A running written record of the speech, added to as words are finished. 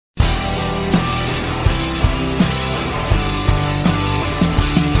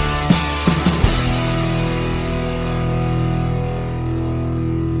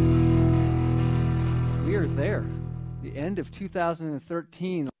end of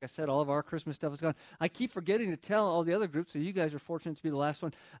 2013. Like I said, all of our Christmas stuff is gone. I keep forgetting to tell all the other groups, so you guys are fortunate to be the last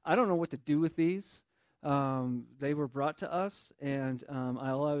one. I don't know what to do with these. They were brought to us, and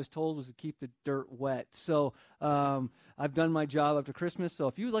all I was told was to keep the dirt wet. So I've done my job up to Christmas. So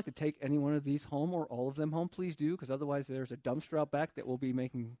if you would like to take any one of these home or all of them home, please do, because otherwise there's a dumpster out back that will be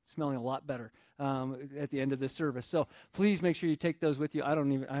smelling a lot better at the end of this service. So please make sure you take those with you. I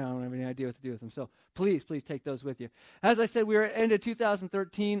don't have any idea what to do with them. So please take those with you. As I said, we are at the end of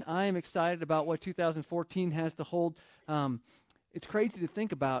 2013. I am excited about what 2014 has to hold. It's crazy to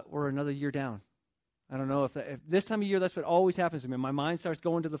think about we're another year down. I don't know if this time of year, that's what always happens to me. My mind starts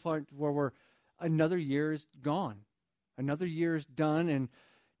going to the point where another year is gone. Another year is done, and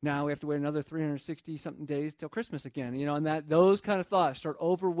now we have to wait another 360-something days till Christmas again. And those kind of thoughts start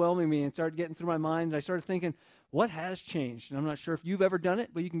overwhelming me and start getting through my mind. And I started thinking, what has changed? And I'm not sure if you've ever done it,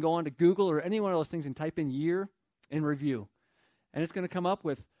 but you can go on to Google or any one of those things and type in year in review. And it's going to come up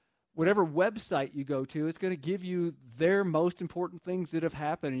with whatever website you go to. It's going to give you their most important things that have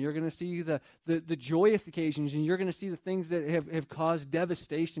happened, and you're going to see the joyous occasions, and you're going to see the things that have caused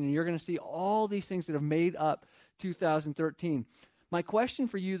devastation, and you're going to see all these things that have made up 2013. My question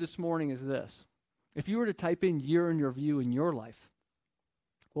for you this morning is this. If you were to type in year in review in your life,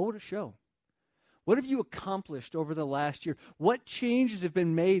 what would it show? What have you accomplished over the last year? What changes have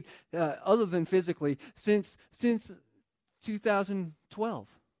been made other than physically since 2012?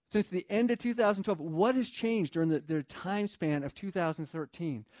 Since the end of 2012, what has changed during the time span of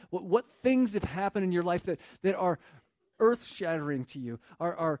 2013? What things have happened in your life that are earth-shattering to you,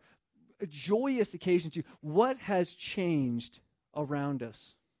 are joyous occasions to you? What has changed around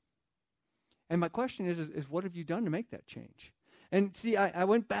us? And my question is what have you done to make that change? And see, I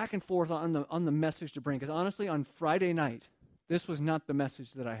went back and forth on the message to bring, because honestly, on Friday night, this was not the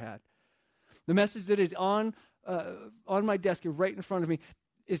message that I had. The message that is on my desk here right in front of me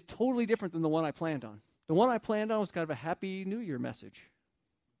is totally different than the one I planned on. The one I planned on was kind of a Happy New Year message.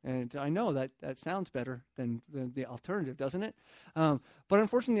 And I know that sounds better than the alternative, doesn't it? But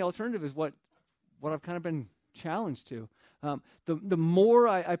unfortunately, the alternative is what I've kind of been challenged to. The more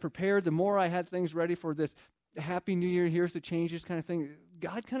I prepared, the more I had things ready for this Happy New Year, here's the changes kind of thing,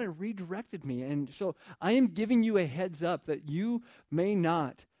 God kind of redirected me. And so I am giving you a heads up that you may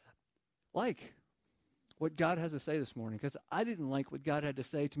not like what God has to say this morning, because I didn't like what God had to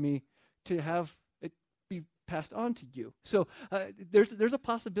say to me to have it be passed on to you. So there's a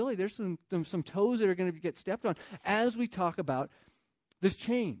possibility. There's some toes that are going to get stepped on as we talk about this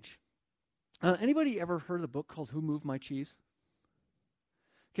change. Anybody ever heard of the book called Who Moved My Cheese?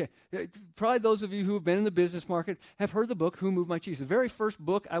 Okay, probably those of you who have been in the business market have heard the book, Who Moved My Cheese. The very first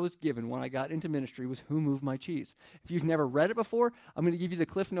book I was given when I got into ministry was Who Moved My Cheese. If you've never read it before, I'm going to give you the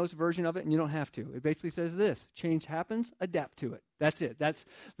Cliff Notes version of it, and you don't have to. It basically says this: change happens, adapt to it. That's it. That's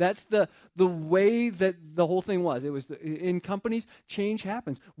the way that the whole thing was. It was in companies, change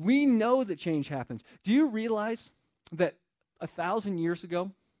happens. We know that change happens. Do you realize that 1,000 years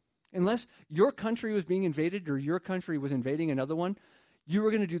ago, unless your country was being invaded or your country was invading another one, you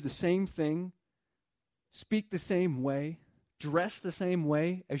were going to do the same thing, speak the same way, dress the same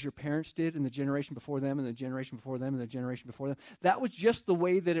way as your parents did in the generation before them and the generation before them and the generation before them. That was just the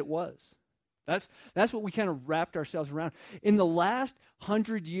way that it was. That's what we kind of wrapped ourselves around. In the last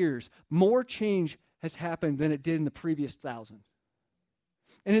 100 years, more change has happened than it did in the previous 1,000.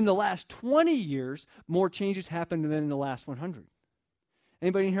 And in the last 20 years, more changes happened than in the last 100.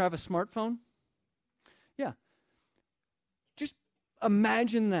 Anybody in here have a smartphone? Yeah.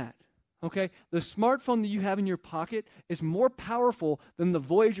 Imagine that, okay? The smartphone that you have in your pocket is more powerful than the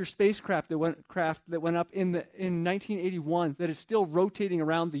Voyager spacecraft that went up in 1981 that is still rotating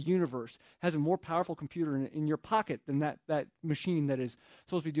around the universe. Has a more powerful computer in your pocket than that machine that is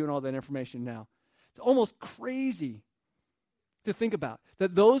supposed to be doing all that information now. It's almost crazy to think about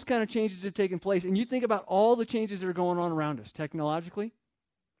that those kind of changes have taken place. And you think about all the changes that are going on around us, technologically,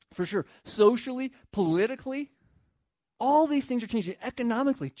 for sure, socially, politically. All these things are changing.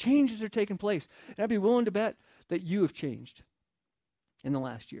 Economically, changes are taking place. And I'd be willing to bet that you have changed in the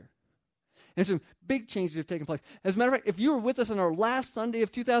last year. And some big changes have taken place. As a matter of fact, if you were with us on our last Sunday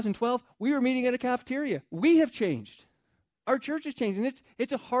of 2012, we were meeting at a cafeteria. We have changed. Our church has changed, and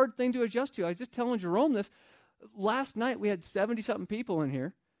it's a hard thing to adjust to. I was just telling Jerome this. Last night, we had 70-something people in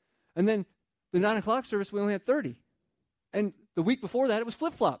here. And then the 9 o'clock service, we only had 30. And the week before that, it was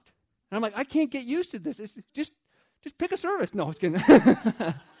flip-flopped. And I'm like, I can't get used to this. It's just pick a service. No, I was kidding.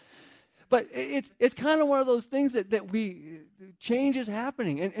 But it's kind of one of those things that change is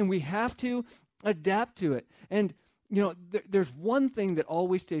happening, and we have to adapt to it. And, there's one thing that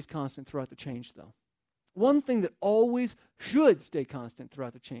always stays constant throughout the change, though. one thing that always should stay constant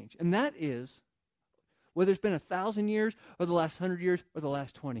throughout the change, and that is, whether it's been 1,000 years or the last 100 years or the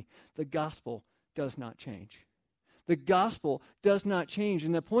last 20, the gospel does not change. The gospel does not change.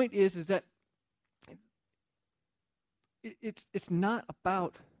 And the point is that it's not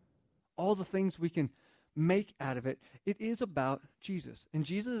about all the things we can make out of it. It is about Jesus. And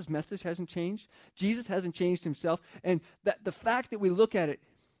Jesus' message hasn't changed. Jesus hasn't changed himself. And that the fact that we look at it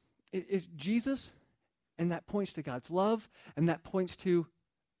is Jesus, and that points to God's love, and that points to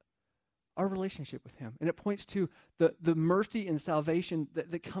our relationship with him. And it points to the mercy and salvation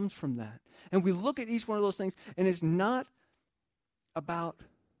that comes from that. And we look at each one of those things, and it's not about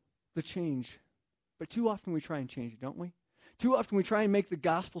the change. But too often we try and change it, don't we? Too often we try and make the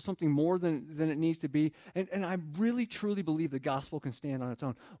gospel something more than it needs to be. And I really, truly believe the gospel can stand on its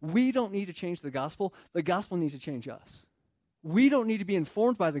own. We don't need to change the gospel. The gospel needs to change us. We don't need to be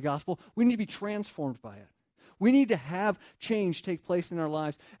informed by the gospel. We need to be transformed by it. We need to have change take place in our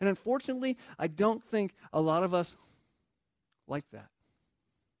lives. And unfortunately, I don't think a lot of us like that.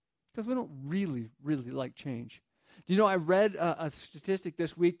 Because we don't really, really like change. You know, I read a statistic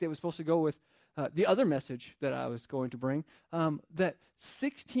this week that was supposed to go with the other message that I was going to bring, that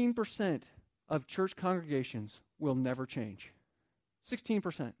 16% of church congregations will never change.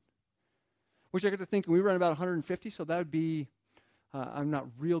 16%. Which I got to think, we run about 150, so that would be, I'm not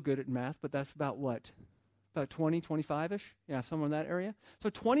real good at math, but that's about what? About 20, 25-ish? Yeah, somewhere in that area. So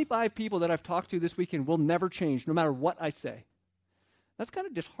 25 people that I've talked to this weekend will never change, no matter what I say. That's kind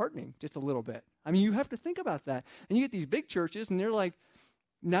of disheartening, just a little bit. I mean, you have to think about that. And you get these big churches, and they're like,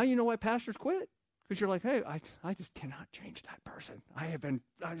 now you know why pastors quit. Because you're like, hey, I just cannot change that person. I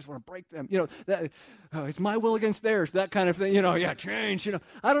just want to break them. You know, it's my will against theirs, that kind of thing. You know, yeah, change, you know.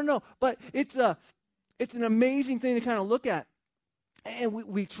 I don't know. But it's an amazing thing to kind of look at. And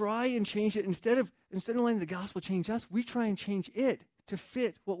we try and change it. Instead of letting the gospel change us, we try and change it to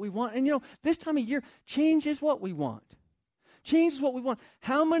fit what we want. And, you know, this time of year, change is what we want. Change is what we want.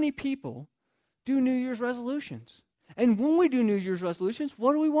 How many people do New Year's resolutions? And when we do New Year's resolutions,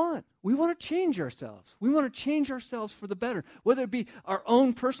 what do we want? We want to change ourselves. We want to change ourselves for the better, whether it be our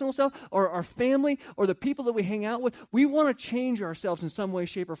own personal self or our family or the people that we hang out with. We want to change ourselves in some way,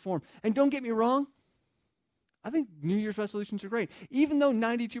 shape, or form. And don't get me wrong, I think New Year's resolutions are great. Even though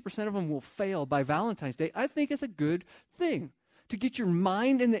 92% of them will fail by Valentine's Day, I think it's a good thing to get your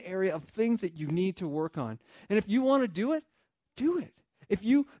mind in the area of things that you need to work on. And if you want to do it, do it. If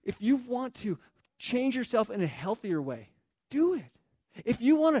you want to change yourself in a healthier way, do it. If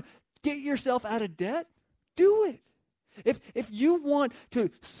you want to get yourself out of debt, do it. If you want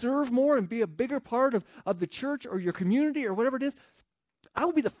to serve more and be a bigger part of the church or your community or whatever it is, I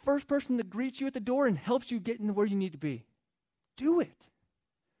will be the first person that greets you at the door and helps you get into where you need to be. Do it.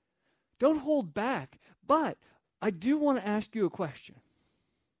 Don't hold back. But I do want to ask you a question,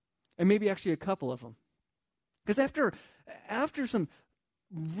 and maybe actually a couple of them. Because after some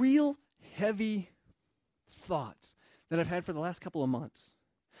real heavy thoughts that I've had for the last couple of months,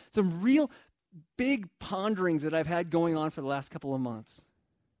 some real big ponderings that I've had going on for the last couple of months,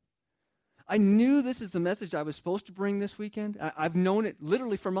 I knew this is the message I was supposed to bring this weekend. I've known it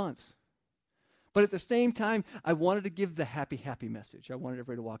literally for months. But at the same time, I wanted to give the happy, happy message. I wanted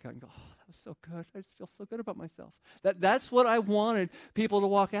everybody to walk out and go, oh, that was so good. I just feel so good about myself. That's what I wanted people to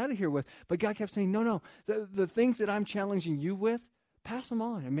walk out of here with. But God kept saying, no. The things that I'm challenging you with, pass them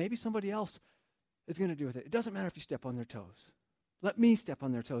on. And maybe somebody else is going to do with it. It doesn't matter if you step on their toes. Let me step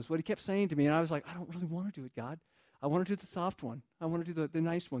on their toes. What he kept saying to me, and I was like, I don't really want to do it, God. I want to do the soft one. I want to do the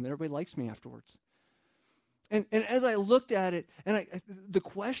nice one that everybody likes me afterwards. And as I looked at it, and the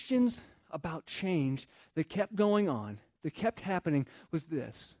questions about change that kept going on, that kept happening, was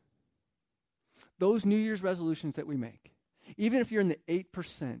this. Those New Year's resolutions that we make, even if you're in the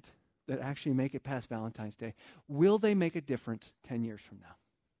 8% that actually make it past Valentine's Day, will they make a difference 10 years from now?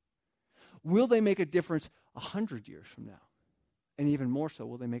 Will they make a difference 100 years from now? And even more so,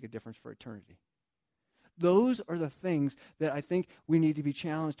 will they make a difference for eternity? Those are the things that I think we need to be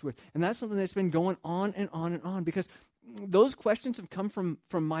challenged with. And that's something that's been going on and on and on, because those questions have come from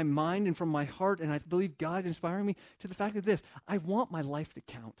my mind and from my heart, and I believe God inspiring me to the fact of this. I want my life to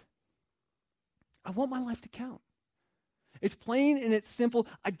count. I want my life to count. It's plain and it's simple.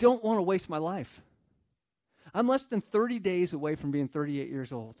 I don't want to waste my life. I'm less than 30 days away from being 38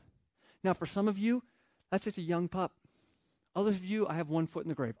 years old. Now, for some of you, that's just a young pup. Others of you, I have one foot in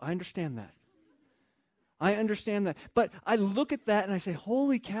the grave. I understand that. I understand that. But I look at that and I say,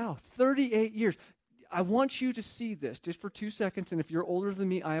 holy cow, 38 years. I want you to see this just for 2 seconds. And if you're older than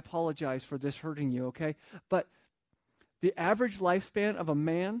me, I apologize for this hurting you, okay? But the average lifespan of a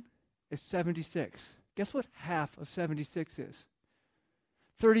man is 76. Guess what half of 76 is?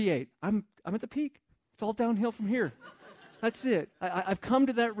 38. I'm at the peak. It's all downhill from here. That's it. I've come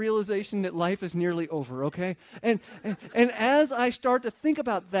to that realization that life is nearly over, okay? And as I start to think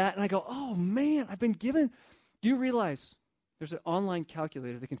about that, and I go, oh, man, I've been given. Do you realize there's an online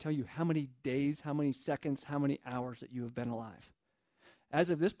calculator that can tell you how many days, how many seconds, how many hours that you have been alive? As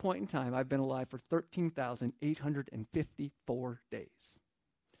of this point in time, I've been alive for 13,854 days.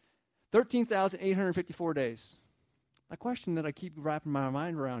 13,854 days. My question that I keep wrapping my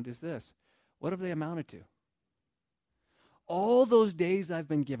mind around is this. What have they amounted to? All those days I've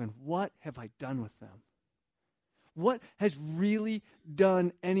been given, what have I done with them? What has really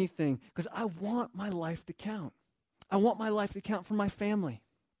done anything? Because I want my life to count. I want my life to count for my family.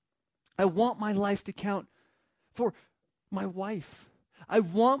 I want my life to count for my wife. I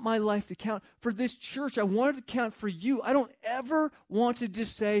want my life to count for this church. I want it to count for you. I don't ever want to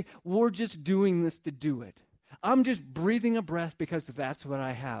just say, we're just doing this to do it. I'm just breathing a breath because that's what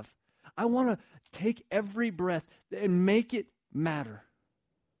I have. I want to take every breath and make it matter.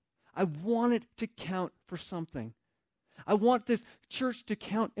 I want it to count for something. I want this church to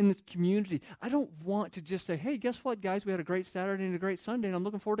count in this community. I don't want to just say, hey, guess what, guys? We had a great Saturday and a great Sunday, and I'm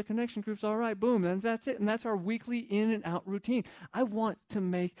looking forward to connection groups. All right, boom, and that's it. And that's our weekly in and out routine. I want to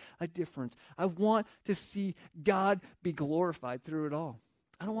make a difference. I want to see God be glorified through it all.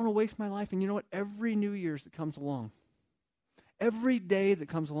 I don't want to waste my life. And you know what? Every New Year's that comes along, every day that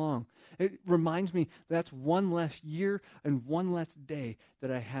comes along, it reminds me that's one less year and one less day that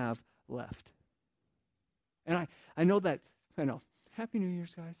I have left. And I know that, Happy New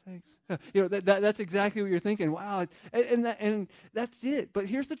Year's, guys, thanks. That's exactly what you're thinking. Wow, and that's it. But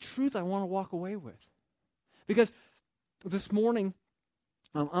here's the truth I want to walk away with. Because this morning,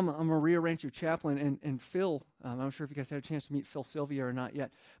 I'm a Rio Rancho chaplain, and Phil, I'm not sure if you guys had a chance to meet Phil Sylvia or not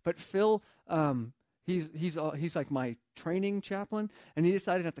yet, but Phil, he's like my training chaplain, and he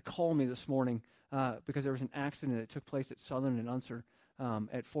decided not to call me this morning because there was an accident that took place at Southern and Unser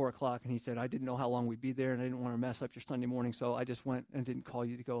at 4 o'clock, and he said, I didn't know how long we'd be there, and I didn't want to mess up your Sunday morning, so I just went and didn't call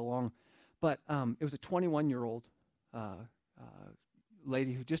you to go along. But it was a 21-year-old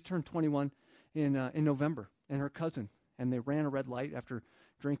lady who just turned 21 in November, and her cousin, and they ran a red light after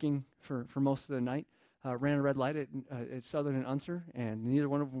drinking for most of the night, ran a red light at Southern and Unser, and neither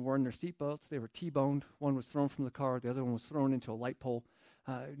one of them were in their seatbelts. They were T-boned. One was thrown from the car. The other one was thrown into a light pole.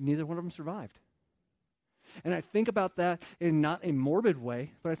 Neither one of them survived. And I think about that in not a morbid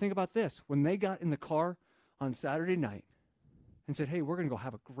way, but I think about this. When they got in the car on Saturday night and said, hey, we're going to go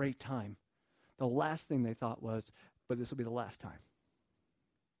have a great time, the last thing they thought was, but this will be the last time.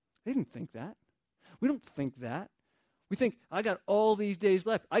 They didn't think that. We don't think that. We think, I got all these days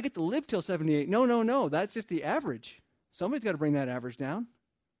left. I get to live till 78. No. That's just the average. Somebody's got to bring that average down.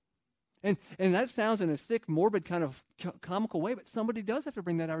 And that sounds in a sick, morbid kind of comical way, but somebody does have to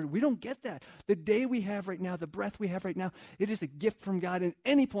bring that average. We don't get that. The day we have right now, the breath we have right now, it is a gift from God. At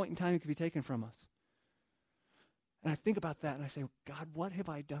any point in time, it can be taken from us. And I think about that, and I say, God, what have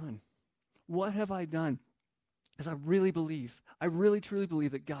I done? What have I done? Because I really truly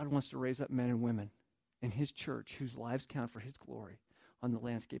believe that God wants to raise up men and women in his church whose lives count for his glory on the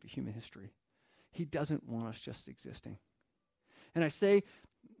landscape of human history. He doesn't want us just existing. And I say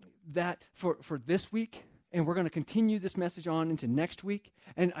that for this week, and we're going to continue this message on into next week.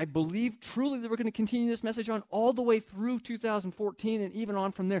 And I believe truly that we're going to continue this message on all the way through 2014 and even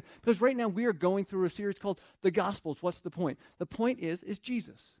on from there. Because right now we are going through a series called The Gospels. What's the point? The point is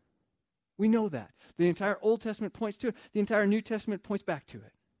Jesus. We know that. The entire Old Testament points to it. The entire New Testament points back to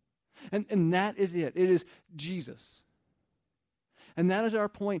it. And that is it. It is Jesus. And that is our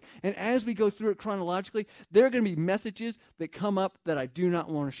point. And as we go through it chronologically, there are going to be messages that come up that I do not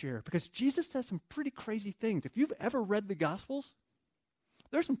want to share. Because Jesus says some pretty crazy things. If you've ever read the Gospels,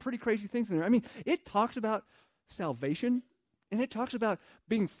 there's some pretty crazy things in there. I mean, it talks about salvation, and it talks about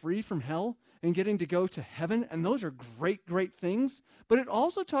being free from hell and getting to go to heaven. And those are great, great things. But it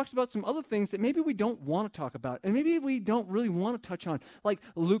also talks about some other things that maybe we don't want to talk about. And maybe we don't really want to touch on. Like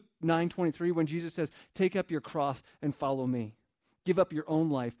Luke 9:23, when Jesus says, take up your cross and follow me. Give up your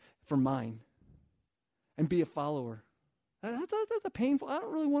own life for mine and be a follower. That's a painful, I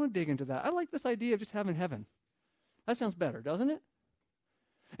don't really want to dig into that. I like this idea of just having heaven. That sounds better, doesn't it?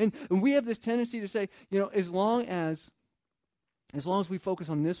 And we have this tendency to say, as long as we focus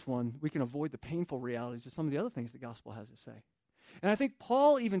on this one, we can avoid the painful realities of some of the other things the gospel has to say. And I think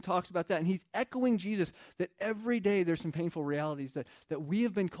Paul even talks about that, and he's echoing Jesus, that every day there's some painful realities that we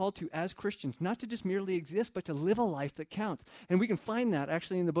have been called to as Christians, not to just merely exist, but to live a life that counts. And we can find that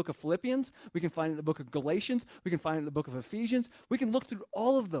actually in the book of Philippians. We can find it in the book of Galatians. We can find it in the book of Ephesians. We can look through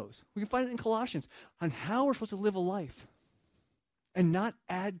all of those. We can find it in Colossians on how we're supposed to live a life and not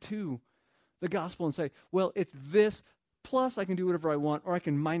add to the gospel and say, well, it's this, plus I can do whatever I want, or I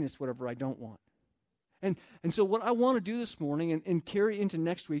can minus whatever I don't want. And so what I want to do this morning and carry into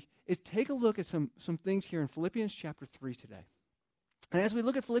next week is take a look at some things here in Philippians chapter 3 today. And as we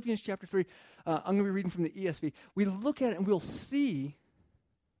look at Philippians chapter 3, I'm going to be reading from the ESV. We look at it and we'll see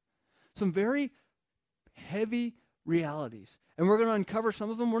some very heavy realities. And we're going to uncover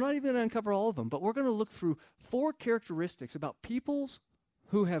some of them. We're not even going to uncover all of them, but we're going to look through 4 characteristics about peoples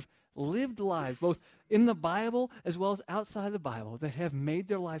who have lived lives, both in the Bible as well as outside the Bible, that have made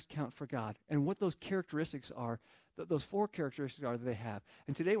their lives count for God, and what those characteristics are, those 4 characteristics are that they have.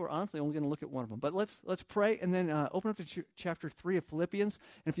 And today we're honestly only going to look at one of them. But let's pray and then open up to chapter 3 of Philippians.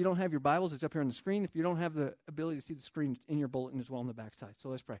 And if you don't have your Bibles, it's up here on the screen. If you don't have the ability to see the screen, it's in your bulletin as well on the back side. So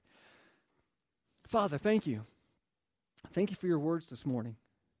let's pray. Father, thank you. Thank you for your words this morning.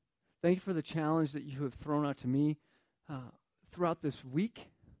 Thank you for the challenge that you have thrown out to me throughout this week,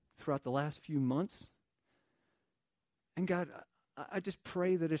 throughout the last few months. And God, I just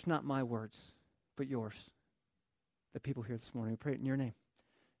pray that it's not my words, but yours, that people hear this morning. I pray it in your name.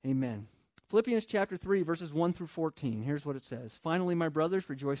 Amen. Philippians chapter 3, verses 1 through 14. Here's what it says. Finally, my brothers,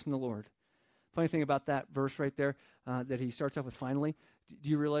 rejoice in the Lord. Funny thing about that verse right there, that he starts off with finally. Do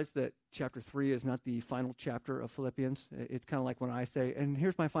you realize that chapter 3 is not the final chapter of Philippians? It's kind of like when I say, and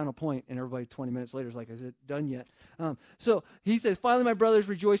here's my final point, and everybody 20 minutes later is like, is it done yet? So he says, finally, my brothers,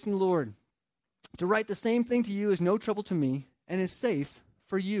 rejoice in the Lord. To write the same thing to you is no trouble to me and is safe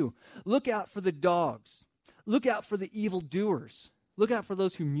for you. Look out for the dogs. Look out for the evildoers. Look out for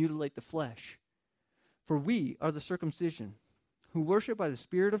those who mutilate the flesh. For we are the circumcision, who worship by the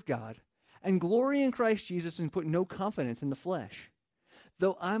Spirit of God, and glory in Christ Jesus and put no confidence in the flesh.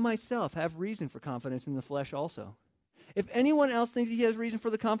 Though I myself have reason for confidence in the flesh also. If anyone else thinks he has reason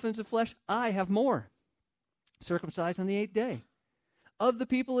for the confidence of flesh, I have more. Circumcised on the 8th day, of the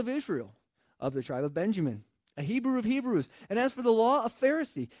people of Israel, of the tribe of Benjamin, a Hebrew of Hebrews, and as for the law, a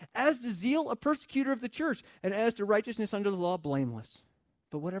Pharisee, as to zeal, a persecutor of the church, and as to righteousness under the law, blameless.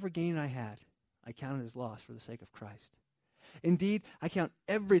 But whatever gain I had, I counted as loss for the sake of Christ. Indeed, I count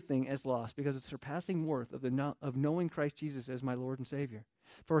everything as loss because of the surpassing worth of knowing Christ Jesus as my Lord and Savior.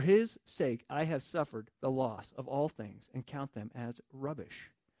 For his sake, I have suffered the loss of all things and count them as rubbish,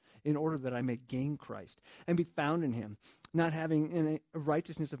 in order that I may gain Christ and be found in him, not having a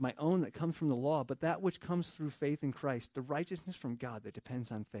righteousness of my own that comes from the law, but that which comes through faith in Christ, the righteousness from God that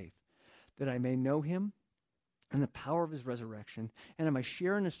depends on faith, that I may know him and the power of his resurrection, and I may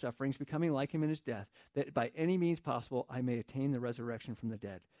share in his sufferings, becoming like him in his death, that by any means possible I may attain the resurrection from the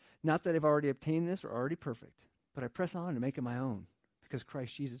dead. Not that I've already obtained this or already perfect, but I press on to make it my own, because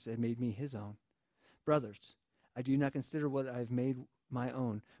Christ Jesus had made me his own. Brothers, I do not consider what I have made my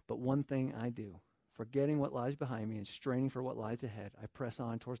own, but one thing I do, forgetting what lies behind me and straining for what lies ahead, I press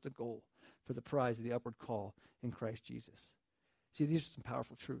on towards the goal for the prize of the upward call in Christ Jesus. See, these are some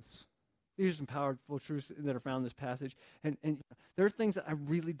powerful truths. These are some powerful truths that are found in this passage. And there are things that I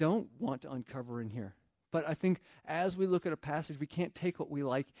really don't want to uncover in here. But I think as we look at a passage, we can't take what we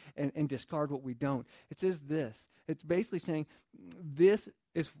like and discard what we don't. It says this. It's basically saying this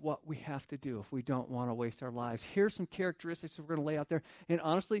is what we have to do if we don't want to waste our lives. Here's some characteristics that we're going to lay out there. And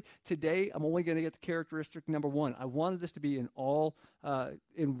honestly, today I'm only going to get to characteristic number 1. I wanted this to be an all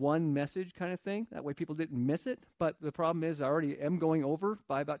in one message kind of thing. That way people didn't miss it. But the problem is I already am going over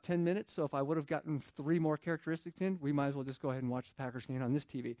by about 10 minutes. So if I would have gotten 3 more characteristics in, we might as well just go ahead and watch the Packers game on this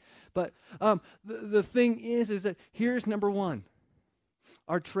TV. But the thing is that here's number 1.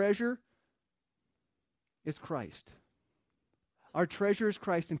 Our treasure is Christ. Our treasure is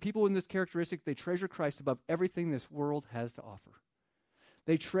Christ, and people in this characteristic, they treasure Christ above everything this world has to offer.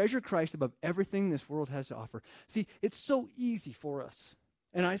 They treasure Christ above everything this world has to offer. See, it's so easy for us,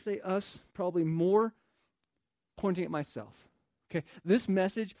 and I say us probably more pointing at myself. Okay, this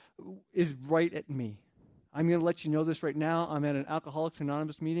message is right at me. I'm going to let you know this right now. I'm at an Alcoholics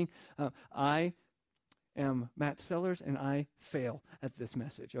Anonymous meeting. I am Matt Sellers, and I fail at this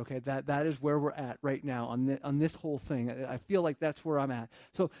message. Okay, that is where we're at right now on this whole thing. I feel like that's where I'm at.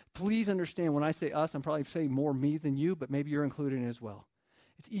 So please understand when I say us, I'm probably saying more me than you, but maybe you're included in it as well.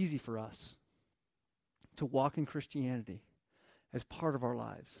 It's easy for us to walk in Christianity as part of our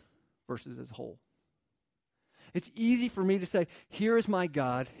lives versus as whole. It's easy for me to say, here is my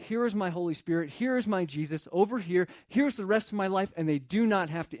God, here is my Holy Spirit, here is my Jesus, over here, here's the rest of my life, and they do not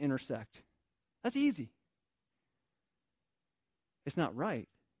have to intersect. That's easy. It's not right,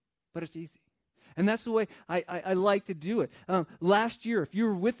 but it's easy. And that's the way I like to do it. Last year, if you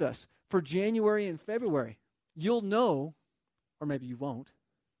were with us for January and February, you'll know, or maybe you won't,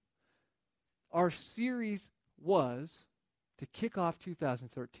 our series was to kick off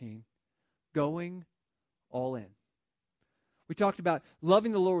 2013, going all in. We talked about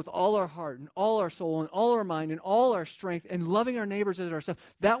loving the Lord with all our heart and all our soul and all our mind and all our strength and loving our neighbors as ourselves.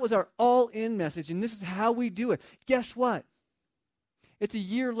 That was our all-in message, and this is how we do it. Guess what? It's a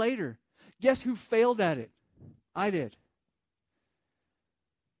year later. Guess who failed at it? I did.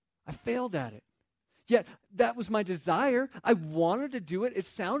 I failed at it. Yet that was my desire. I wanted to do it. It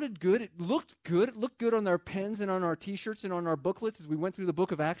sounded good. It looked good. It looked good on our pens and on our T-shirts and on our booklets as we went through the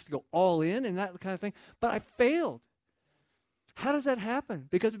book of Acts to go all in and that kind of thing. But I failed. How does that happen?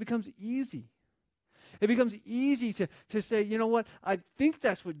 Because it becomes easy. It becomes easy to say, you know what? I think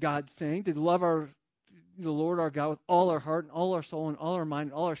that's what God's saying, to love the Lord our God with all our heart and all our soul and all our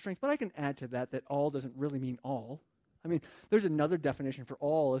mind and all our strength. But I can add to that all doesn't really mean all. I mean, there's another definition for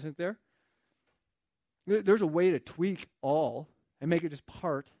all, isn't there? There's a way to tweak all and make it just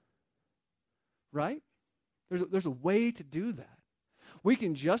part, right? There's a way to do that. We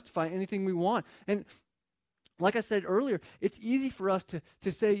can justify anything we want. And like I said earlier, it's easy for us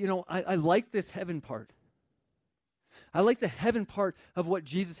to say, you know, I like this heaven part. I like the heaven part of what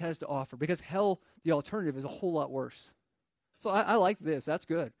Jesus has to offer, because hell, the alternative, is a whole lot worse. So I like this. That's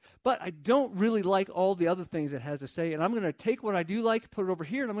good. But I don't really like all the other things it has to say, and I'm going to take what I do like, put it over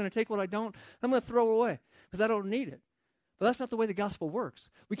here, and I'm going to take what I don't, I'm going to throw it away because I don't need it. But that's not the way the gospel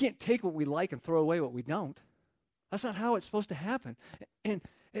works. We can't take what we like and throw away what we don't. That's not how it's supposed to happen. And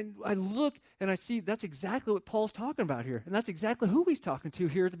I look and I see that's exactly what Paul's talking about here, and that's exactly who he's talking to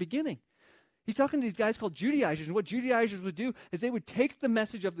here at the beginning. He's talking to these guys called Judaizers, and what Judaizers would do is they would take the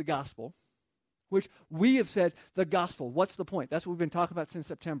message of the gospel, which we have said, the gospel, what's the point? That's what we've been talking about since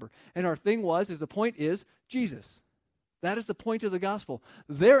September. And our thing is the point is Jesus. That is the point of the gospel.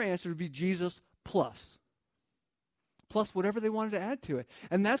 Their answer would be Jesus plus whatever they wanted to add to it.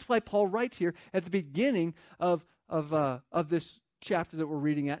 And that's why Paul writes here at the beginning of this chapter that we're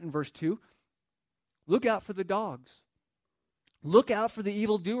reading at in verse 2, look out for the dogs. Look out for the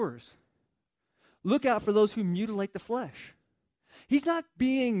evildoers. Look out for those who mutilate the flesh. He's not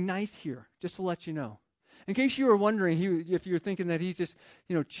being nice here, just to let you know. In case you were wondering, if you're thinking that he's just,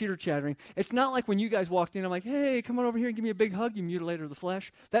 chitter-chattering, it's not like when you guys walked in, I'm like, hey, come on over here and give me a big hug, you mutilator of the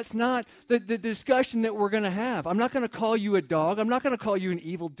flesh. That's not the discussion that we're going to have. I'm not going to call you a dog. I'm not going to call you an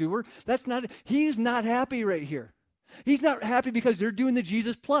evildoer. He's not happy right here. He's not happy because they're doing the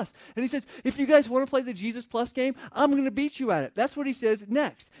Jesus plus. And he says, if you guys want to play the Jesus plus game, I'm going to beat you at it. That's what he says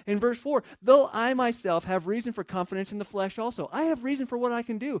next in verse 4. Though I myself have reason for confidence in the flesh also. I have reason for what I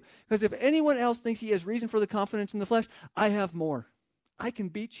can do. Because if anyone else thinks he has reason for the confidence in the flesh, I have more. I can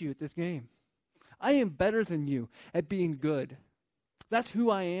beat you at this game. I am better than you at being good. That's who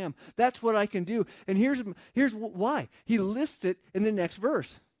I am. That's what I can do. And here's why. He lists it in the next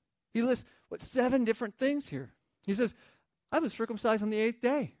verse. He lists, 7 different things here. He says, I was circumcised on the 8th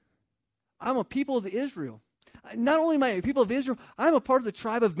day. I'm a people of Israel. Not only am I a people of Israel, I'm a part of the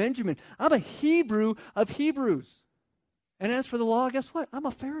tribe of Benjamin. I'm a Hebrew of Hebrews. And as for the law, guess what? I'm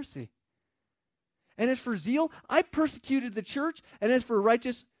a Pharisee. And as for zeal, I persecuted the church. And as for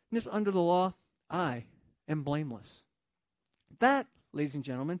righteousness under the law, I am blameless. That, ladies and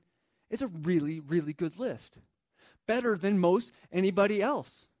gentlemen, is a really, really good list. Better than most anybody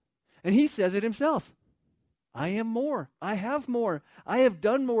else. And he says it himself. I am more. I have more. I have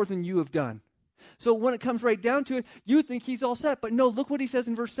done more than you have done. So when it comes right down to it, you think he's all set. But no, look what he says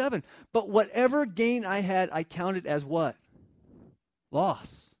in verse 7. But whatever gain I had, I counted as what?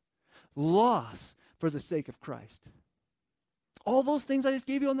 Loss. Loss for the sake of Christ. All those things I just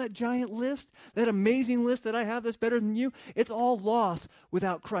gave you on that giant list, that amazing list that I have that's better than you, it's all loss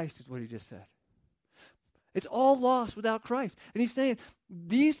without Christ, is what he just said. It's all loss without Christ. And he's saying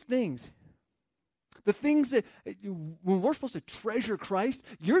these things, the things that, when we're supposed to treasure Christ,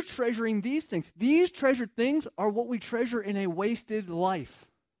 you're treasuring these things. These treasured things are what we treasure in a wasted life.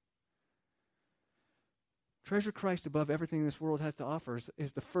 Treasure Christ above everything this world has to offer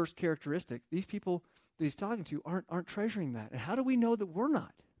is the first characteristic. These people that he's talking to aren't treasuring that. And how do we know that we're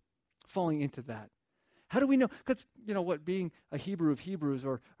not falling into that? How do we know? Because, being a Hebrew of Hebrews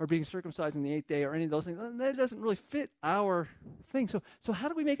or being circumcised on the 8th day or any of those things, that doesn't really fit our thing. So how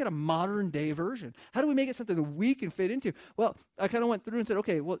do we make it a modern day version? How do we make it something that we can fit into? Well, I kind of went through and said,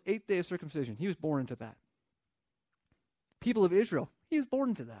 okay, 8th day of circumcision. He was born into that. people of Israel, he was born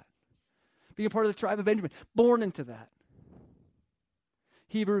into that. Being a part of the tribe of Benjamin, born into that.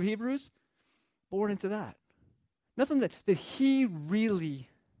 Hebrew of Hebrews, born into that. Nothing that he really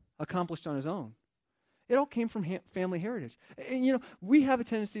accomplished on his own. It all came from family heritage. And, we have a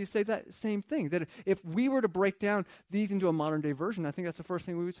tendency to say that same thing, that if we were to break down these into a modern-day version, I think that's the first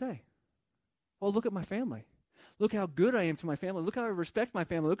thing we would say. Well, look at my family. Look how good I am to my family. Look how I respect my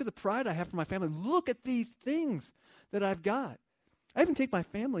family. Look at the pride I have for my family. Look at these things that I've got. I even take my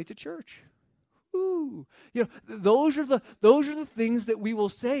family to church. Ooh. Those are the things that we will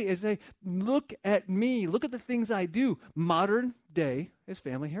say as they look at me, look at the things I do. Modern day is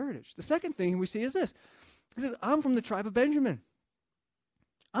family heritage. The second thing we see is this. He says, I'm from the tribe of Benjamin.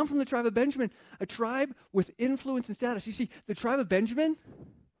 I'm from the tribe of Benjamin, a tribe with influence and status. You see, the tribe of Benjamin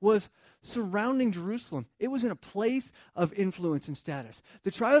was surrounding Jerusalem. It was in a place of influence and status.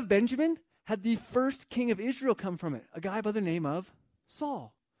 The tribe of Benjamin had the first king of Israel come from it, a guy by the name of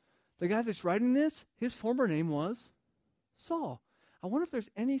Saul. The guy that's writing this, his former name was Saul. I wonder if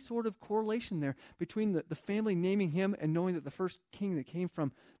there's any sort of correlation there between the family naming him and knowing that the first king that came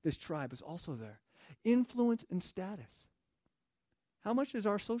from this tribe is also there. Influence and status. How much does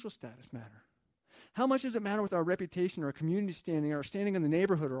our social status matter? How much does it matter with our reputation or our community standing or our standing in the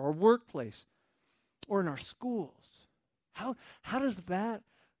neighborhood or our workplace or in our schools? How does that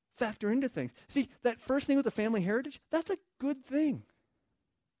factor into things? See, that first thing with the family heritage, that's a good thing.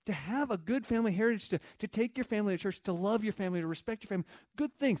 To have a good family heritage, to take your family to church, to love your family, to respect your family,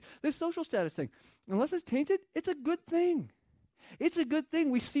 good things. This social status thing, unless it's tainted, it's a good thing. It's a good thing.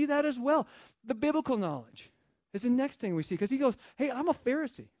 We see that as well. The biblical knowledge is the next thing we see, because he goes, hey, I'm a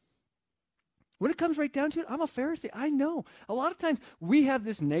Pharisee. When it comes right down to it, I'm a Pharisee. I know. A lot of times we have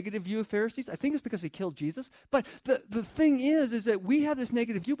this negative view of Pharisees. I think it's because they killed Jesus. But the thing is that we have this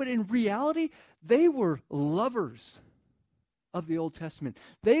negative view, but in reality, they were lovers of the Old Testament.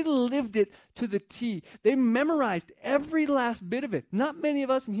 They lived it to the T. They memorized every last bit of it. Not many of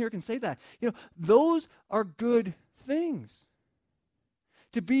us in here can say that. Those are good things.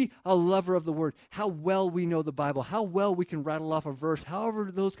 To be a lover of the Word, how well we know the Bible, how well we can rattle off a verse, however,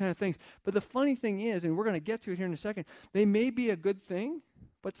 those kind of things. But the funny thing is, and we're going to get to it here in a second, they may be a good thing,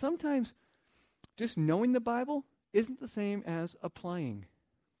 but sometimes just knowing the Bible isn't the same as applying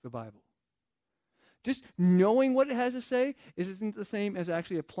the Bible. Just knowing what it has to say isn't the same as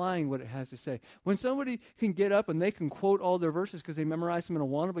actually applying what it has to say. When somebody can get up and they can quote all their verses because they memorized them in a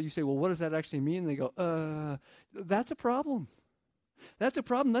wand, but you say, well, what does that actually mean? And they go, that's a problem. That's a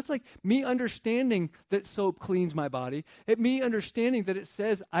problem. That's like me understanding that soap cleans my body. Me understanding that it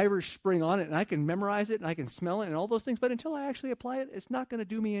says Irish Spring on it, and I can memorize it, and I can smell it, and all those things. But until I actually apply it, it's not going to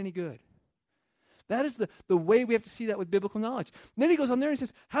do me any good. That is the way we have to see that with biblical knowledge. And then he goes on there and he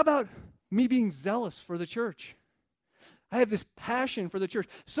says, how about me being zealous for the church? I have this passion for the church,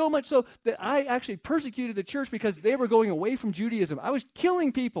 so much so that I actually persecuted the church because they were going away from Judaism. I was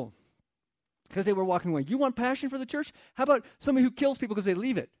killing people because they were walking away. You want passion for the church? How about somebody who kills people because they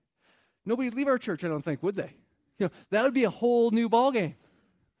leave it? Nobody would leave our church, I don't think, would they? That would be a whole new ballgame.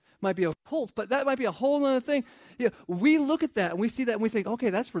 Might be a cult, but that might be a whole other thing. We look at that and we see that and we think, okay,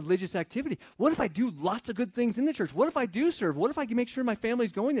 that's religious activity. What if I do lots of good things in the church? What if I do serve? What if I can make sure my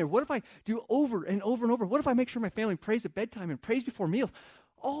family's going there? What if I do over and over and over? What if I make sure my family prays at bedtime and prays before meals?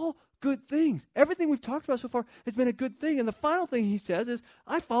 All good things. Everything we've talked about so far has been a good thing. And the final thing he says is,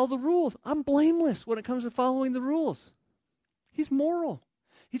 I follow the rules. I'm blameless when it comes to following the rules. He's moral.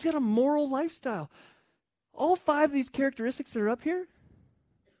 He's got a moral lifestyle. All 5 of these characteristics that are up here,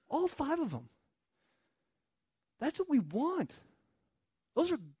 all 5 of them. That's what we want.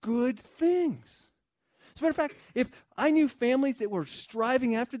 Those are good things. As a matter of fact, if I knew families that were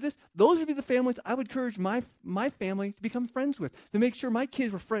striving after this, those would be the families I would encourage my family to become friends with, to make sure my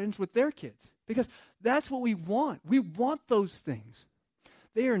kids were friends with their kids. Because that's what we want. We want those things.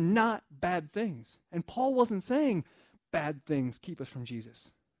 They are not bad things. And Paul wasn't saying bad things keep us from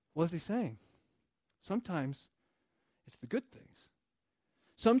Jesus. What was he saying? Sometimes it's the good things.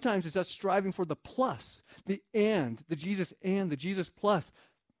 Sometimes it's us striving for the plus, the Jesus plus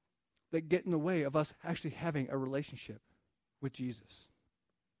that get in the way of us actually having a relationship with Jesus.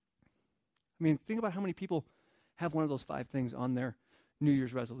 I mean, think about how many people have one of those 5 things on their New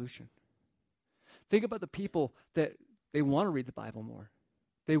Year's resolution. Think about the people that they want to read the Bible more.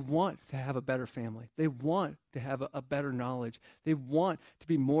 They want to have a better family. They want to have a better knowledge. They want to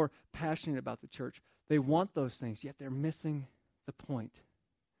be more passionate about the church. They want those things, yet they're missing the point.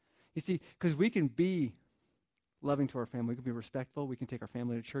 You see, because we can be loving to our family, we can be respectful, we can take our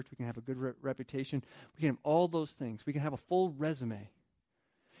family to church, we can have a good reputation, we can have all those things, we can have a full resume.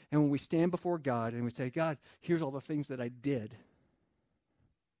 And when we stand before God and we say, God, here's all the things that I did.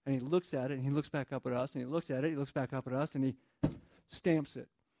 And he looks at it, and he looks back up at us, and he looks at it, he looks back up at us, and he stamps it.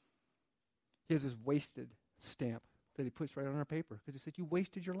 He has this wasted stamp that he puts right on our paper because he said, you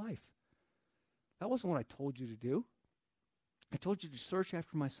wasted your life. That wasn't what I told you to do. I told you to search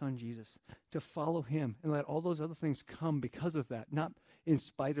after my son Jesus, to follow him, and let all those other things come because of that, not in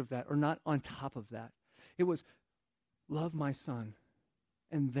spite of that or not on top of that. It was love my son,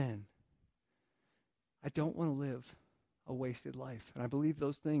 and then I don't want to live a wasted life. And I believe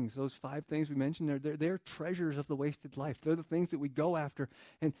those things, those 5 things we mentioned, they're treasures of the wasted life. They're the things that we go after.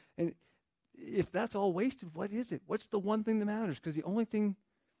 And if that's all wasted, what is it? What's the one thing that matters? Because the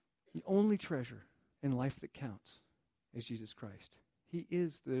only treasure in life that counts is Jesus Christ. He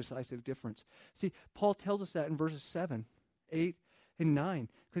is the decisive difference. See, Paul tells us that in verses 7, 8, and 9.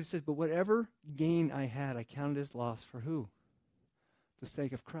 Because he says, but whatever gain I had, I counted as loss for who? The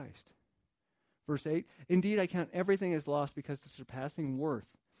sake of Christ. Verse 8, indeed I count everything as loss because the surpassing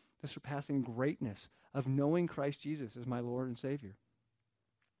worth, the surpassing greatness of knowing Christ Jesus as my Lord and Savior.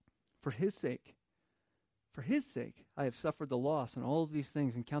 For his sake, I have suffered the loss and all of these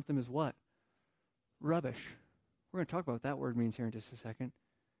things and count them as what? Rubbish. We're going to talk about what that word means here in just a second.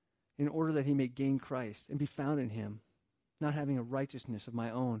 In order that he may gain Christ and be found in him, not having a righteousness of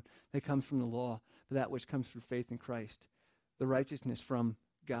my own that comes from the law, but that which comes through faith in Christ. The righteousness from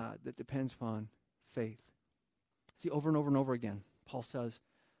God that depends upon faith. See, over and over and over again, Paul says,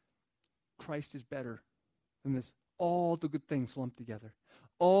 Christ is better than this, all the good things lumped together.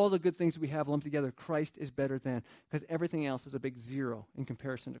 All the good things we have lumped together, Christ is better than, because everything else is a big zero in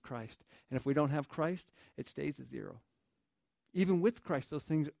comparison to Christ. And if we don't have Christ, it stays a zero. Even with Christ, those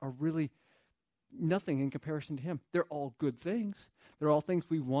things are really nothing in comparison to him. They're all good things. They're all things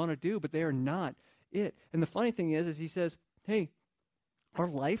we want to do, but they are not it. And the funny thing is he says, hey, our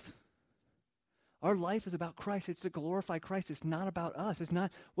life is about Christ. It's to glorify Christ. It's not about us. It's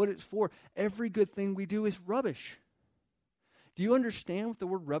not what it's for. Every good thing we do is rubbish. Do you understand what the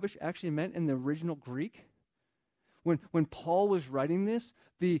word rubbish actually meant in the original Greek? When Paul was writing this,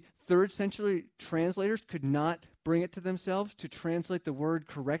 the 3rd century translators could not bring it to themselves to translate the word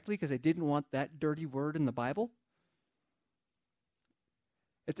correctly because they didn't want that dirty word in the Bible.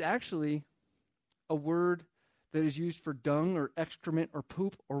 It's actually a word that is used for dung or excrement or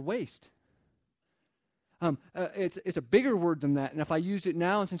poop or waste. It's a bigger word than that, and if I used it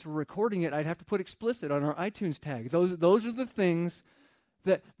now, and since we're recording it, I'd have to put explicit on our iTunes tag. Those are the things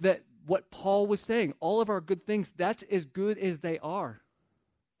that what Paul was saying. All of our good things, that's as good as they are.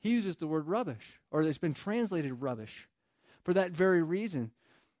 He uses the word rubbish, or it's been translated rubbish, for that very reason.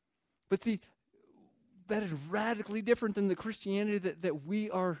 But see, that is radically different than the Christianity that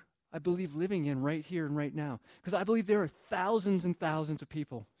we are, I believe, living in right here and right now. Because I believe there are thousands and thousands of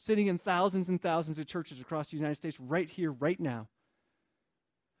people sitting in thousands and thousands of churches across the United States right here, right now,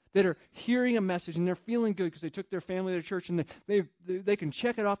 that are hearing a message and they're feeling good because they took their family to church and they can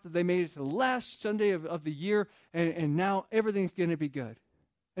check it off that they made it to the last Sunday of the year and now everything's going to be good.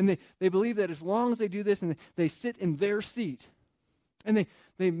 And they believe that as long as they do this and they sit in their seat and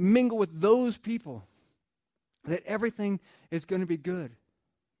they mingle with those people, that everything is going to be good.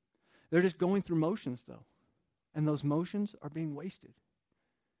 They're just going through motions, though. And those motions are being wasted.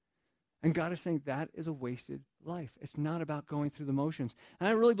 And God is saying that is a wasted life. It's not about going through the motions. And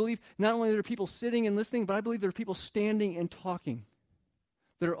I really believe not only are there people sitting and listening, but I believe there are people standing and talking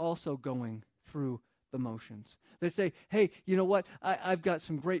that are also going through the motions. They say, hey, you know what? I've got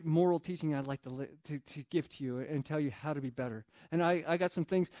some great moral teaching I'd like to give to you and tell you how to be better. And I got some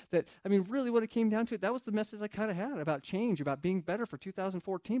things that, I mean, really what it came down to, that was the message I kind of had about change, about being better for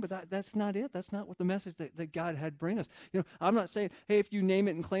 2014, but that's not it. That's not what the message that God had bring us. You know, I'm not saying, hey, if you name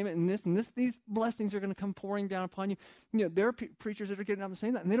it and claim it and this, these blessings are going to come pouring down upon you. You know, there are preachers that are getting up and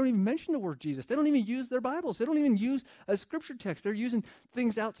saying that, and they don't even mention the word Jesus. They don't even use their Bibles. They don't even use a scripture text. They're using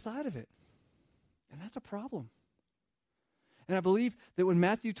things outside of it. And that's a problem. And I believe that when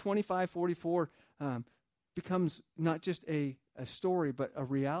Matthew 25:44 becomes not just a story, but a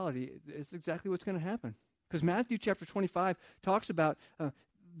reality, it's exactly what's going to happen. Because Matthew chapter 25 talks about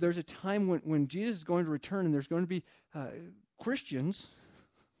there's a time when Jesus is going to return and there's going to be Christians,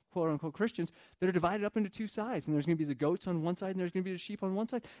 quote-unquote Christians, that are divided up into two sides. And there's going to be the goats on one side and there's going to be the sheep on one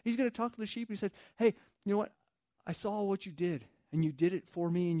side. He's going to talk to the sheep and he said, hey, you know what? I saw what you did. And you did it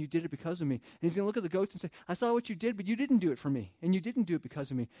for me, and you did it because of me. And he's going to look at the goats and say, I saw what you did, but you didn't do it for me, and you didn't do it because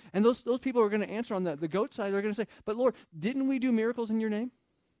of me. And those people are going to answer on the goat side. They're going to say, but Lord, didn't we do miracles in your name?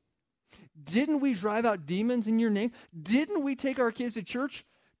 Didn't we drive out demons in your name? Didn't we take our kids to church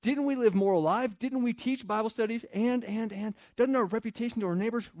Didn't we live moral lives? Didn't we teach Bible studies? And. Doesn't our reputation to our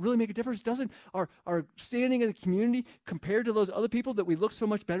neighbors really make a difference? Doesn't our standing in the community compared to those other people that we look so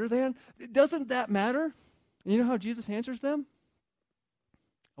much better than? Doesn't that matter? And you know how Jesus answers them?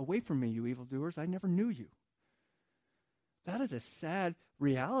 Away from me, you evildoers, I never knew you. That is a sad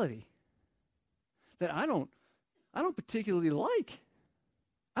reality that I don't particularly like.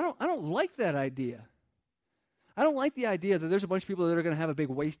 I don't like that idea. I don't like the idea that there's a bunch of people that are going to have a big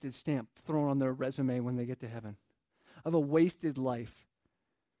wasted stamp thrown on their resume when they get to heaven, of a wasted life.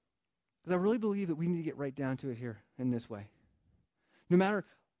 Because I really believe that we need to get right down to it here in this way. No matter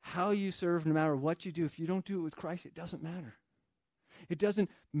how you serve, no matter what you do, if you don't do it with Christ, it doesn't matter. It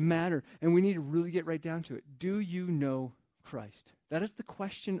doesn't matter. And we need to really get right down to it. Do you know Christ? That is the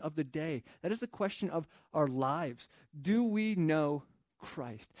question of the day. That is the question of our lives. Do we know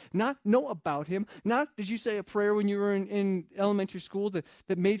Christ? Not know about him. Not did you say a prayer when you were in elementary school that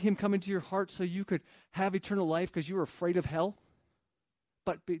made him come into your heart so you could have eternal life because you were afraid of hell?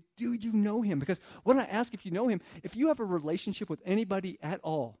 But do you know him? Because when I ask if you know him, if you have a relationship with anybody at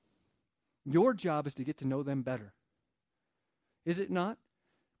all, your job is to get to know them better. Is it not?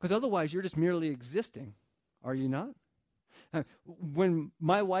 Because otherwise you're just merely existing. Are you not? When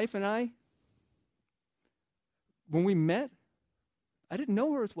my wife and I, when we met, I didn't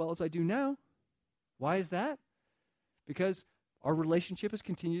know her as well as I do now. Why is that? Because our relationship has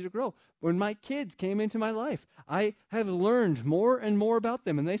continued to grow. When my kids came into my life, I have learned more and more about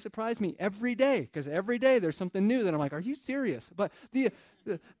them, and they surprise me every day, because every day there's something new that I'm like, are you serious? But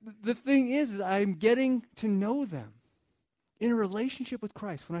the thing is I'm getting to know them in a relationship with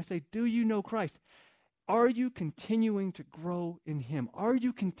Christ. When I say, do you know Christ? Are you continuing to grow in him? Are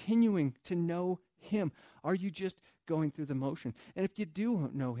you continuing to know him? Are you just going through the motion? And if you do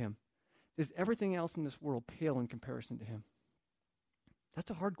know him, does everything else in this world pale in comparison to him? That's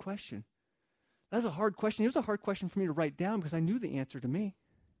a hard question. That's a hard question. It was a hard question for me to write down because I knew the answer to me.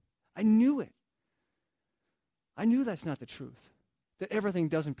 I knew it. I knew that's not the truth, that everything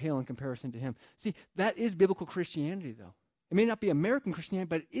doesn't pale in comparison to him. See, that is biblical Christianity, though. It may not be American Christianity,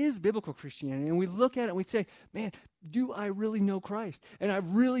 but it is biblical Christianity. And we look at it and we say, man, do I really know Christ? And I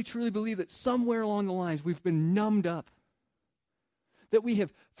really, truly believe that somewhere along the lines we've been numbed up, that we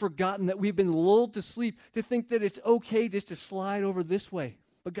have forgotten, that we've been lulled to sleep to think that it's okay just to slide over this way.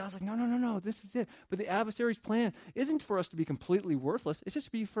 But God's like, no, this is it. But the adversary's plan isn't for us to be completely worthless. It's just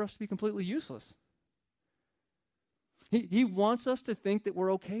for us to be completely useless. He wants us to think that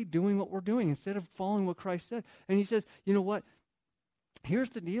we're okay doing what we're doing instead of following what Christ said. And he says, you know what? Here's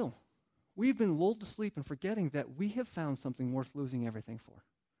the deal. We've been lulled to sleep and forgetting that we have found something worth losing everything for.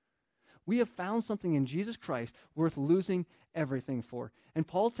 We have found something in Jesus Christ worth losing everything for. And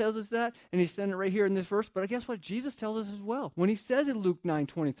Paul tells us that, and he's saying it right here in this verse, but I guess what? Jesus tells us as well. When he says in Luke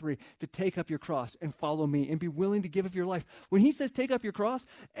 9:23 to take up your cross and follow me and be willing to give up your life. When he says take up your cross,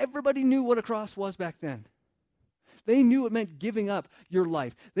 everybody knew what a cross was back then. They knew it meant giving up your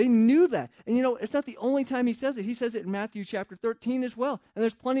life. They knew that. And you know, it's not the only time he says it. He says it in Matthew chapter 13 as well. And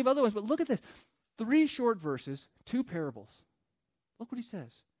there's plenty of other ones. But look at this. 3 short verses, 2 parables. Look what he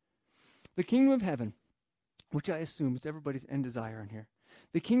says. The kingdom of heaven, which I assume is everybody's end desire in here.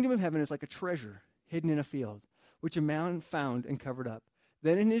 The kingdom of heaven is like a treasure hidden in a field, which a man found and covered up.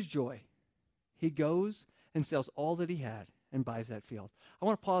 Then in his joy, he goes and sells all that he had and buys that field. I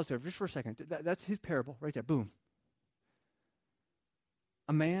want to pause there just for a second. That's his parable right there. Boom.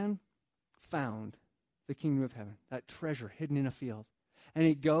 A man found the kingdom of heaven, that treasure hidden in a field. And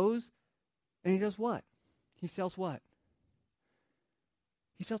he goes and he does what? He sells what?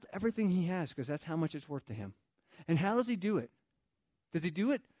 He sells everything he has because that's how much it's worth to him. And how does he do it? Does he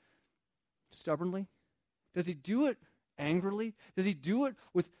do it stubbornly? Does he do it angrily? Does he do it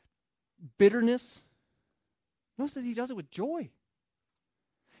with bitterness? No, it says he does it with joy.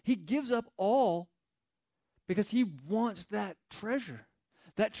 He gives up all because he wants that treasure.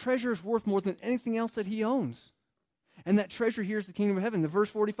 That treasure is worth more than anything else that he owns. And that treasure here is the kingdom of heaven. The verse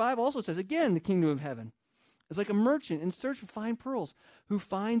 45 also says, again, the kingdom of heaven is like a merchant in search of fine pearls who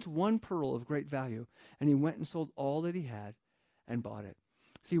finds one pearl of great value. And he went and sold all that he had and bought it.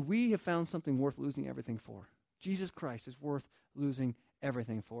 See, we have found something worth losing everything for. Jesus Christ is worth losing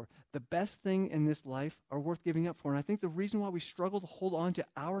everything for. The best thing in this life are worth giving up for. And I think the reason why we struggle to hold on to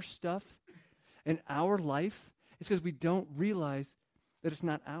our stuff and our life is because we don't realize that it's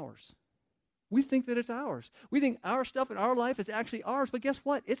not ours. We think that it's ours. We think our stuff in our life is actually ours, but guess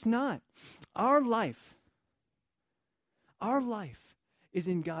what? It's not. Our life is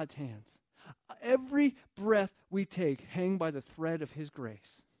in God's hands. Every breath we take hang by the thread of his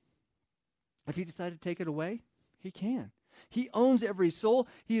grace. If he decided to take it away, he can. He owns every soul.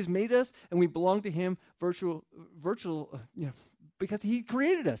 He has made us, and we belong to him because he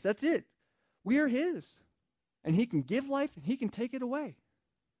created us. That's it. We are his. And he can give life, and he can take it away.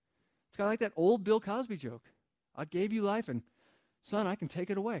 It's kind of like that old Bill Cosby joke. I gave you life, and son, I can take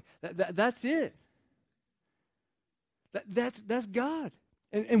it away. That's it. That's God.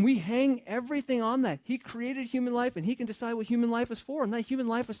 And we hang everything on that. He created human life, and he can decide what human life is for. And that human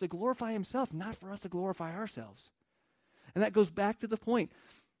life is to glorify himself, not for us to glorify ourselves. And that goes back to the point.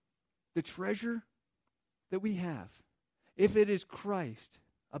 The treasure that we have, if it is Christ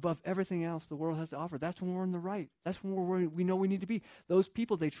above everything else the world has to offer, that's when we're in the right. That's when we know we need to be. Those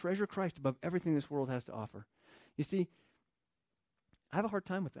people, they treasure Christ above everything this world has to offer. You see, I have a hard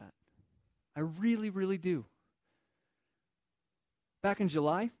time with that. I really, really do. Back in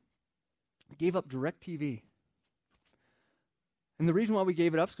July, I gave up DirecTV. And the reason why we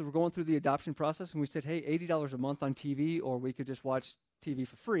gave it up is because we're going through the adoption process, and we said, hey, $80 a month on TV, or we could just watch TV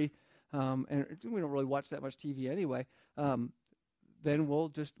for free. And we don't really watch that much TV anyway. Then we'll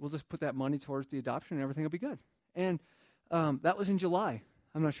just put that money towards the adoption, and everything will be good. And that was in July.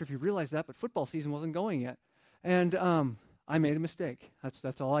 I'm not sure if you realize that, but football season wasn't going yet. And I made a mistake.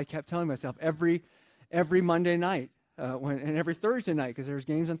 That's all I kept telling myself every Monday night. And every Thursday night, because there's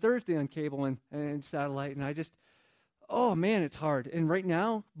games on Thursday on cable and satellite, and oh man, it's hard. And right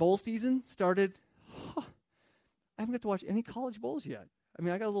now, bowl season started. I haven't got to watch any college bowls yet. I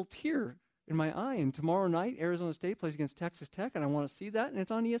mean, I got a little tear in my eye. And tomorrow night, Arizona State plays against Texas Tech, and I want to see that. And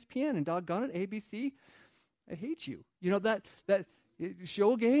it's on ESPN. And doggone it, ABC, I hate you. You know that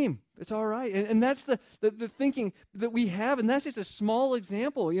show a game. It's all right. And that's the thinking that we have, and that's just a small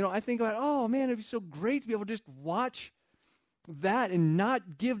example. You know, I think about, oh, man, it'd be so great to be able to just watch that and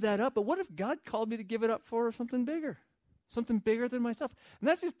not give that up. But what if God called me to give it up for something bigger than myself? And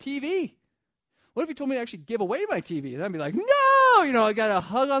that's just TV. What if he told me to actually give away my TV? And I'd be like, no, I got a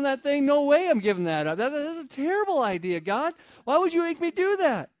hug on that thing. No way I'm giving that up. That's a terrible idea, God. Why would you make me do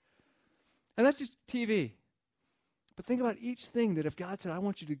that? And that's just TV. But think about each thing that if God said, I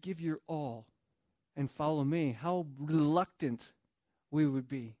want you to give your all and follow me, how reluctant we would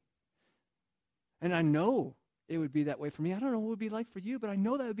be. And I know it would be that way for me. I don't know what it would be like for you, but I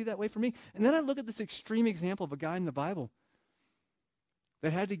know that would be that way for me. And then I look at this extreme example of a guy in the Bible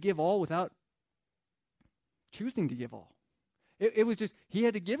that had to give all without choosing to give all. It was just, he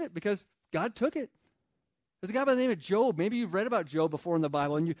had to give it because God took it. There's a guy by the name of Job. Maybe you've read about Job before in the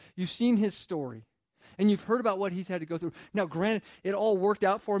Bible, and you've seen his story. And you've heard about what he's had to go through. Now, granted, it all worked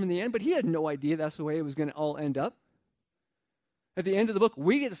out for him in the end, but he had no idea that's the way it was going to all end up. At the end of the book,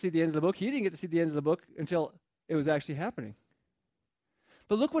 we get to see the end of the book. He didn't get to see the end of the book until it was actually happening.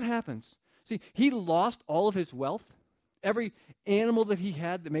 But look what happens. See, he lost all of his wealth. Every animal that he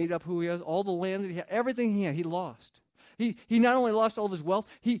had that made up who he was, all the land that he had, everything he had, he lost. He not only lost all of his wealth,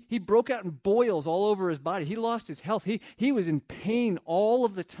 he broke out in boils all over his body. He lost his health. He was in pain all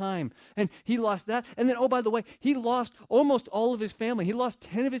of the time. And he lost that. And then, oh, by the way, he lost almost all of his family. He lost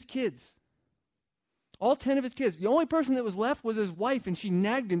 10 of his kids. All 10 of his kids. The only person that was left was his wife, and she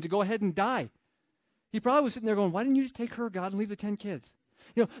nagged him to go ahead and die. He probably was sitting there going, why didn't you just take her, God, and leave the 10 kids?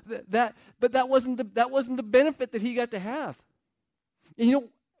 But that wasn't the benefit that he got to have. And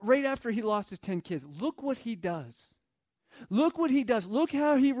right after he lost his 10 kids, look what he does. Look what he does. Look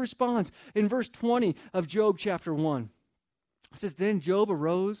how he responds in verse 20 of Job chapter 1. It says, then Job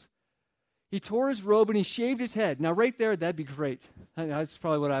arose, he tore his robe, and he shaved his head. Now, right there, that'd be great. That's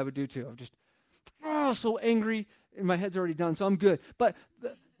probably what I would do, too. I'm just, so angry, and my head's already done, so I'm good. But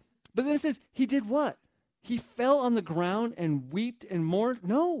then it says, he did what? He fell on the ground and wept and mourned?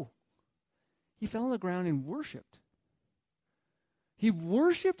 No. He fell on the ground and worshiped. He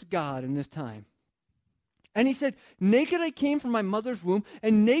worshiped God in this time. And he said, naked I came from my mother's womb,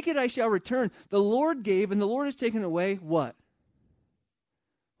 and naked I shall return. The Lord gave, and the Lord has taken away what?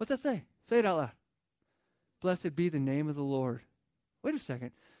 What's that say? Say it out loud. Blessed be the name of the Lord. Wait a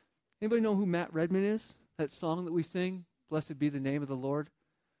second. Anybody know who Matt Redman is? That song that we sing, Blessed be the name of the Lord.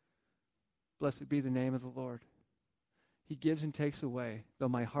 Blessed be the name of the Lord. He gives and takes away, though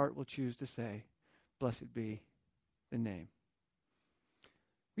my heart will choose to say, blessed be the name.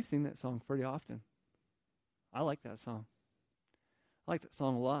 We sing that song pretty often. I like that song. I like that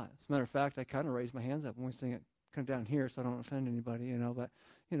song a lot. As a matter of fact, I kind of raise my hands up when we sing it kind of down here so I don't offend anybody, But,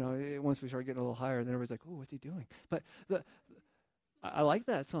 once we start getting a little higher, then everybody's like, oh, what's he doing? But I like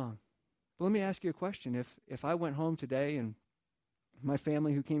that song. But let me ask you a question. If I went home today and my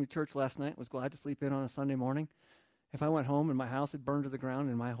family who came to church last night was glad to sleep in on a Sunday morning, if I went home and my house had burned to the ground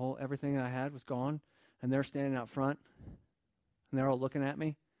and everything I had was gone, and they're standing out front, and they're all looking at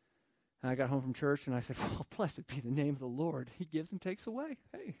me, And I got home from church, and I said, well, blessed be the name of the Lord. He gives and takes away.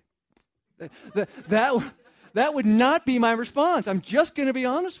 Hey, that would not be my response. I'm just going to be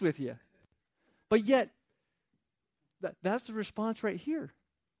honest with you. But yet, that's the response right here.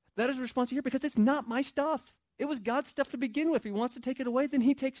 That is the response here because it's not my stuff. It was God's stuff to begin with. If he wants to take it away, then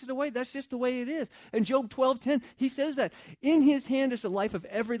he takes it away. That's just the way it is. And Job 12:10, he says that in his hand is the life of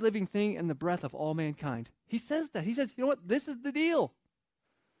every living thing and the breath of all mankind. He says that. He says, you know what? This is the deal.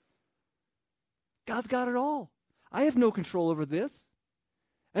 God's got it all. I have no control over this.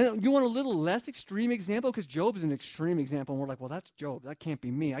 And you want a little less extreme example? Because Job is an extreme example. And we're like, well, that's Job. That can't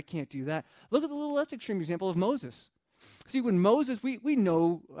be me. I can't do that. Look at the little less extreme example of Moses. See, when Moses, we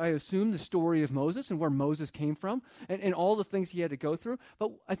know, I assume, the story of Moses and where Moses came from and all the things he had to go through.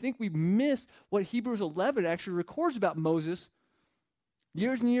 But I think we miss what Hebrews 11 actually records about Moses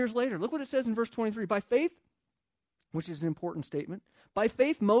years and years later. Look what it says in verse 23. By faith, which is an important statement, by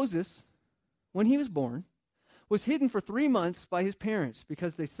faith Moses, when he was born, was hidden for 3 months by his parents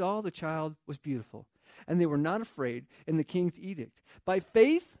because they saw the child was beautiful, and they were not afraid in the king's edict. By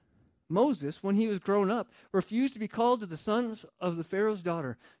faith, Moses, when he was grown up, refused to be called to the sons of the Pharaoh's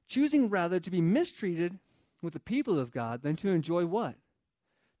daughter, choosing rather to be mistreated with the people of God than to enjoy what?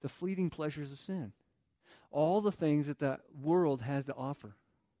 The fleeting pleasures of sin. All the things that the world has to offer.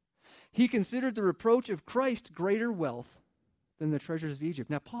 He considered the reproach of Christ greater wealth than the treasures of Egypt.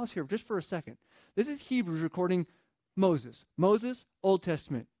 Now pause here just for a second. This is Hebrews recording Moses. Moses, Old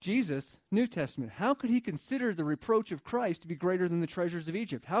Testament. Jesus, New Testament. How could he consider the reproach of Christ to be greater than the treasures of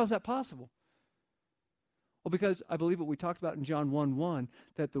Egypt? How is that possible? Well, because I believe what we talked about in John 1:1,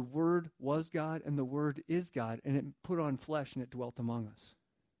 that the Word was God and the Word is God, and it put on flesh and it dwelt among us.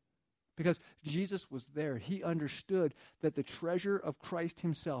 Because Jesus was there. He understood that the treasure of Christ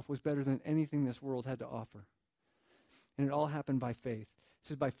himself was better than anything this world had to offer. And it all happened by faith. It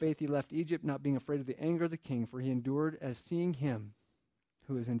says, by faith he left Egypt, not being afraid of the anger of the king, for he endured as seeing him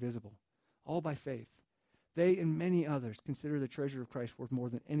who is invisible. All by faith. They and many others consider the treasure of Christ worth more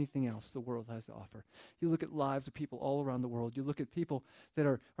than anything else the world has to offer. You look at lives of people all around the world. You look at people that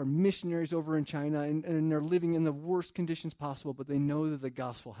are missionaries over in China, and they're living in the worst conditions possible, but they know that the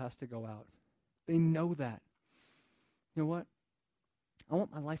gospel has to go out. They know that. You know what? I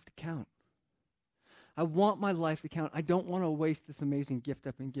want my life to count. I want my life to count. I don't want to waste this amazing gift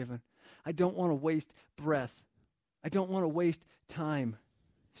I've been given. I don't want to waste breath. I don't want to waste time.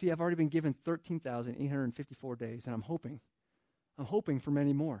 See, I've already been given 13,854 days, and I'm hoping for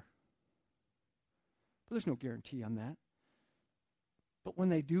many more. But there's no guarantee on that. But when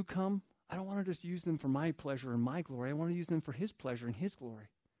they do come, I don't want to just use them for my pleasure and my glory. I want to use them for his pleasure and his glory.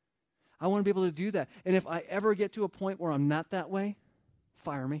 I want to be able to do that. And if I ever get to a point where I'm not that way,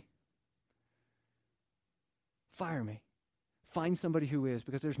 fire me. Fire me. Find somebody who is,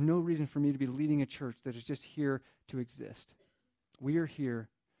 because there's no reason for me to be leading a church that is just here to exist. We are here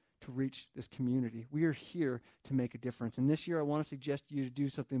to reach this community. We are here to make a difference. And this year I want to suggest to you to do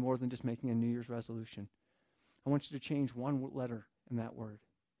something more than just making a New Year's resolution. I want you to change one letter in that word.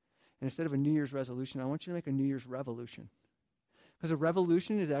 And instead of a New Year's resolution, I want you to make a New Year's revolution. Because a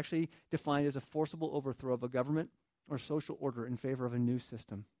revolution is actually defined as a forcible overthrow of a government or social order in favor of a new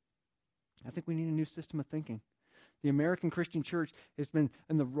system. I think we need a new system of thinking. The American Christian church has been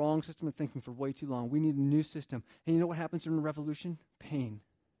in the wrong system of thinking for way too long. We need a new system. And you know what happens during a revolution? Pain.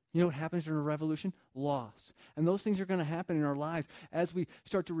 You know what happens during a revolution? Loss. And those things are going to happen in our lives as we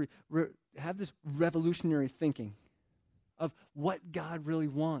start to have this revolutionary thinking of what God really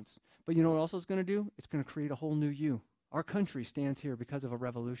wants. But you know what also it's going to do? It's going to create a whole new you. Our country stands here because of a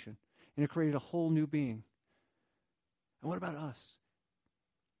revolution. And it created a whole new being. And what about us?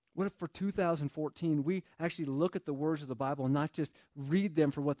 What if for 2014 we actually look at the words of the Bible and not just read them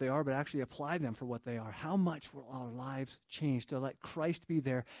for what they are, but actually apply them for what they are? How much will our lives change to let Christ be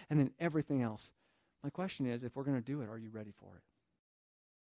there and then everything else? My question is, if we're going to do it, are you ready for it?